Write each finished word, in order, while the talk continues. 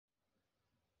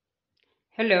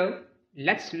Hello,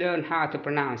 let's learn how to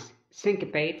pronounce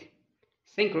syncopate,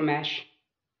 synchromesh,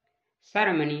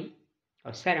 ceremony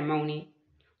or ceremony,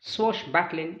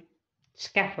 swashbuckling,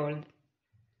 scaffold,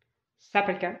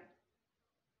 sepulchre,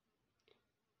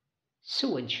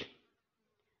 sewage,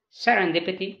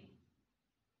 serendipity.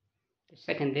 The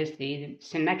second list is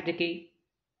synecdoche,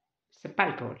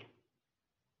 sepulchral.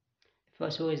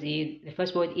 The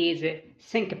first word is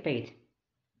syncopate,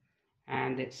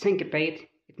 and syncopate,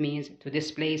 it means to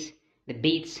displace the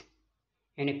beats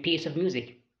in a piece of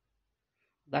music.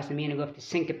 That's the meaning of the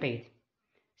syncopate.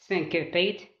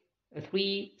 Syncopate, a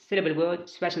three-syllable word,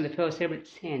 stressing the first syllable,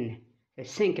 syn. The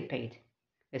syncopate.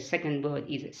 The second word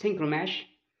is synchromesh.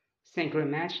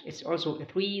 Synchromesh is also a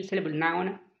three-syllable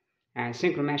noun, and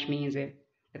synchromesh means a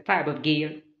type of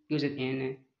gear used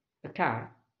in a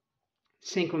car.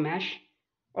 Synchromesh,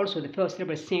 also the first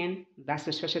syllable, syn, that's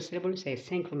the special syllable, say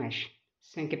synchromesh.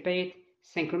 Syncopate,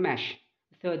 synchromesh.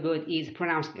 The third word is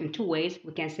pronounced in two ways.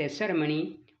 We can say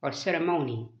ceremony or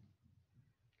ceremony.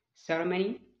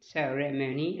 Ceremony,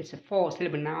 ceremony, it's a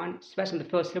four-syllable noun, stressing the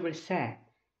first syllable, se.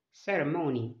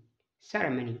 Ceremony,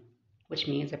 ceremony, which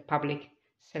means a public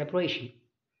celebration.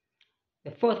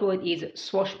 The fourth word is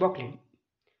swashbuckling.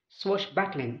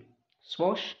 Swashbuckling,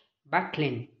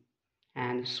 swashbuckling,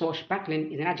 and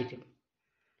swashbuckling is an adjective.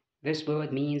 This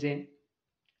word means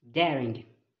daring,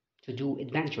 to do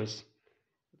adventures.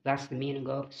 That's the meaning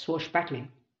of swashbuckling.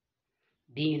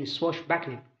 Being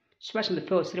swashbuckling, stressing the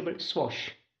first syllable,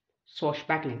 swash.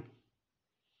 Swashbuckling.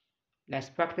 Let's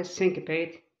practice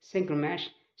syncopate, synchromesh,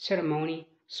 ceremony,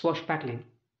 swashbuckling.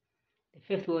 The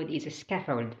fifth word is a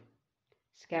scaffold.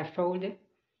 Scaffold,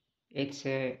 it's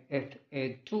a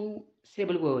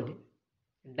two-syllable word,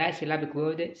 a disyllabic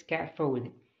word, scaffold,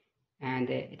 and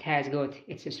it has got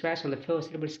its stress on the first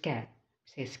syllable, sca.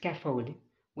 Say scaffold,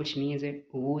 which means a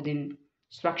wooden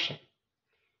structure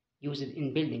used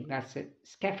in building. That's a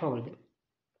scaffold.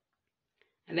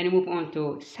 And then we move on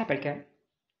to sepulchre.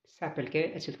 Sepulchre,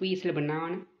 it's a three-syllable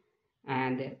noun,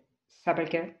 and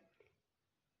sepulchre,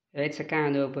 it's a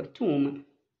kind of a tomb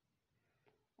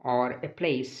or a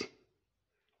place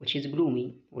which is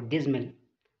gloomy or dismal.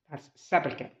 That's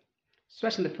sepulchre.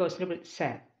 Stressing the first syllable,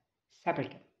 se,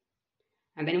 sepulchre.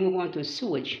 And then we move on to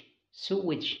sewage.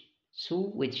 Sewage,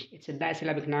 sewage, it's a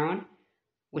disyllabic noun,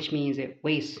 which means a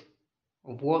waste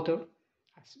of water.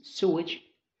 That's sewage.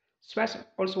 Stress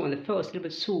also on the first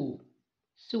syllable,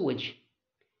 sewage.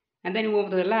 And then we move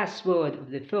to the last word of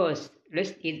the first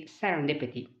list is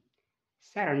serendipity.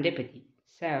 Serendipity,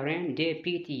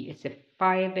 serendipity. It's a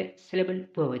five-syllable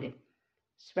word.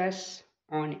 Stress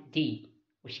on D,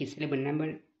 which is syllable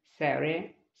number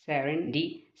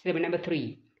serendi, syllable number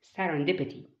 3.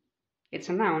 Serendipity. It's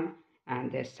a noun,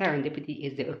 and serendipity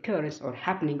is the occurrence or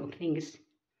happening of things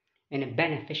in a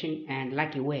beneficent and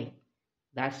lucky way.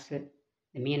 That's the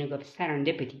meaning of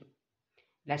serendipity.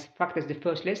 Let's practice the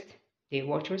first list, dear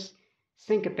watchers.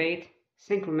 Syncopate,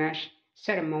 synchromesh,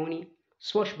 ceremony,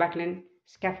 swashbuckling,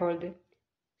 scaffold,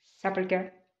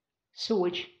 sepulchre,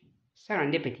 sewage,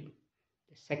 serendipity.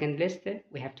 The second list,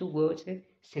 we have two words,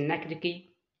 synecdoche,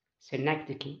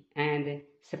 and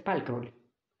sepulchral.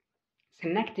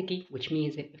 Synecdoche, which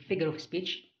means a figure of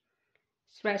speech.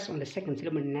 Stress on the second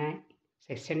syllable, na.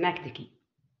 Say synecdoche,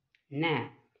 na,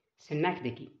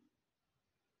 synecdoche.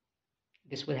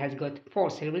 This word has got four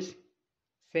syllables,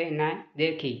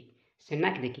 synecdoche,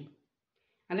 synecdoche.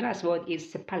 And the last word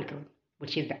is sepulchral,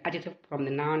 which is the adjective from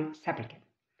the noun sepulchre,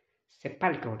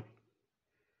 sepulchral.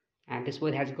 And this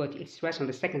word has got its stress on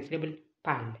the second syllable,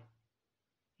 pal.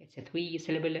 It's a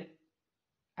three-syllable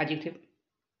adjective,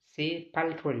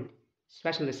 sepulchral.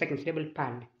 Stress on the second syllable,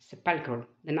 pal, sepulchral.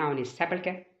 The noun is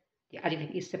sepulchre, the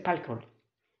adjective is sepulchral.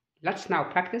 Let's now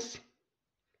practice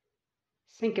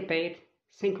syncopate,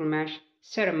 synchromesh,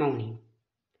 ceremony,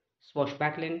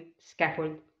 swashbuckling,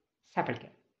 scaffold, sepulchre,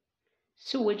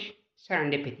 sewage,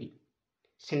 serendipity,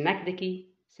 synecdoche,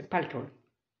 sepulchral.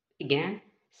 Again,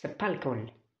 sepulchral,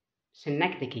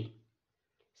 synecdoche,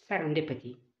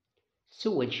 serendipity,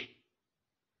 sewage,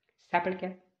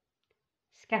 sepulchre,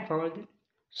 scaffold,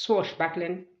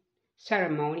 swashbuckling,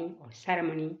 ceremony or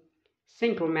ceremony,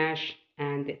 synchromesh,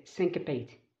 and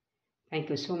syncopate. Thank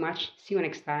you so much. See you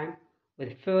next time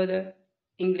with further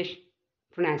English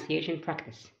pronunciation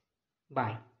practice.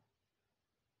 Bye.